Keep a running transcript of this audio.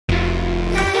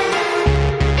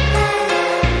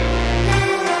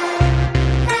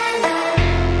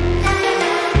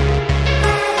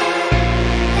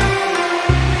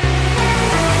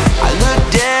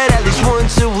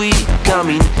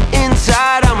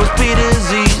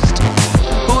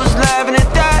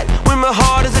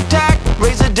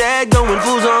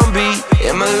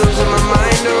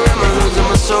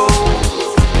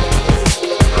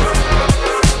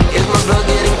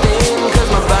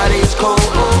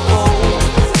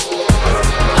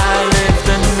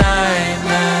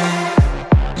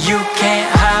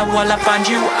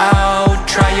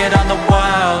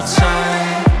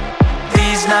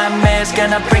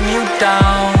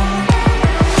down.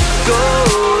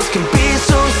 Ghosts can be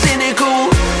so cynical.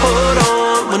 Hold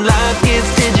on when life gets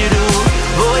digital.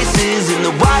 Voices in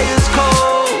the wires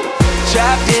cold,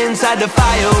 trapped inside the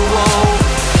firewall.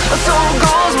 A soul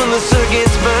goes when the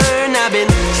circuits burn. I've been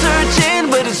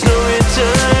searching but it's no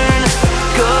return.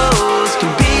 Ghosts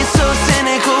can be so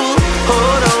cynical.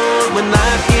 Hold on when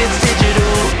life gets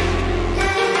digital.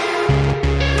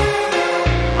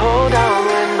 Hold on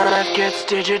when life gets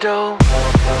digital.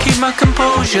 Keep my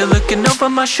composure, looking over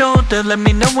my shoulder. Let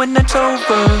me know when it's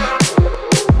over.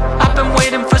 I've been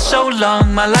waiting for so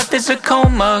long. My life is a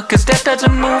coma, cause death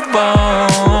doesn't move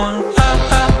on.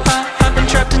 I've been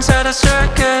trapped inside a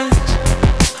circus.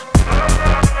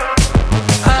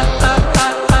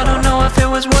 I don't know if it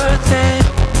was worth it.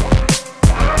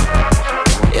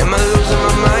 Am I losing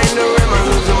my mind or am I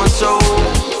losing my soul?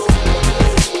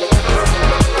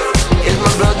 Is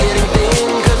my blood getting thin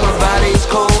cause my body's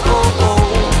cold?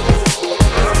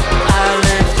 I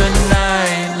live the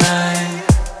nightlife.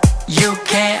 You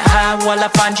can't hide while I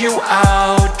find you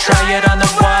out. Try it on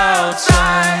the wild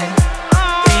side.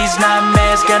 These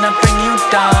nightmares gonna bring you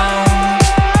down.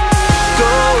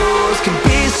 Ghosts can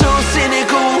be so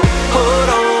cynical. Hold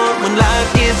on when life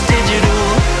gets digital.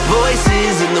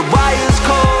 Voices in the wires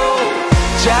cold,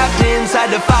 trapped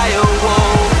inside the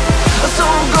firewall. A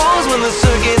soul goes when the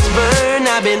circuits burn.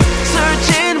 I've been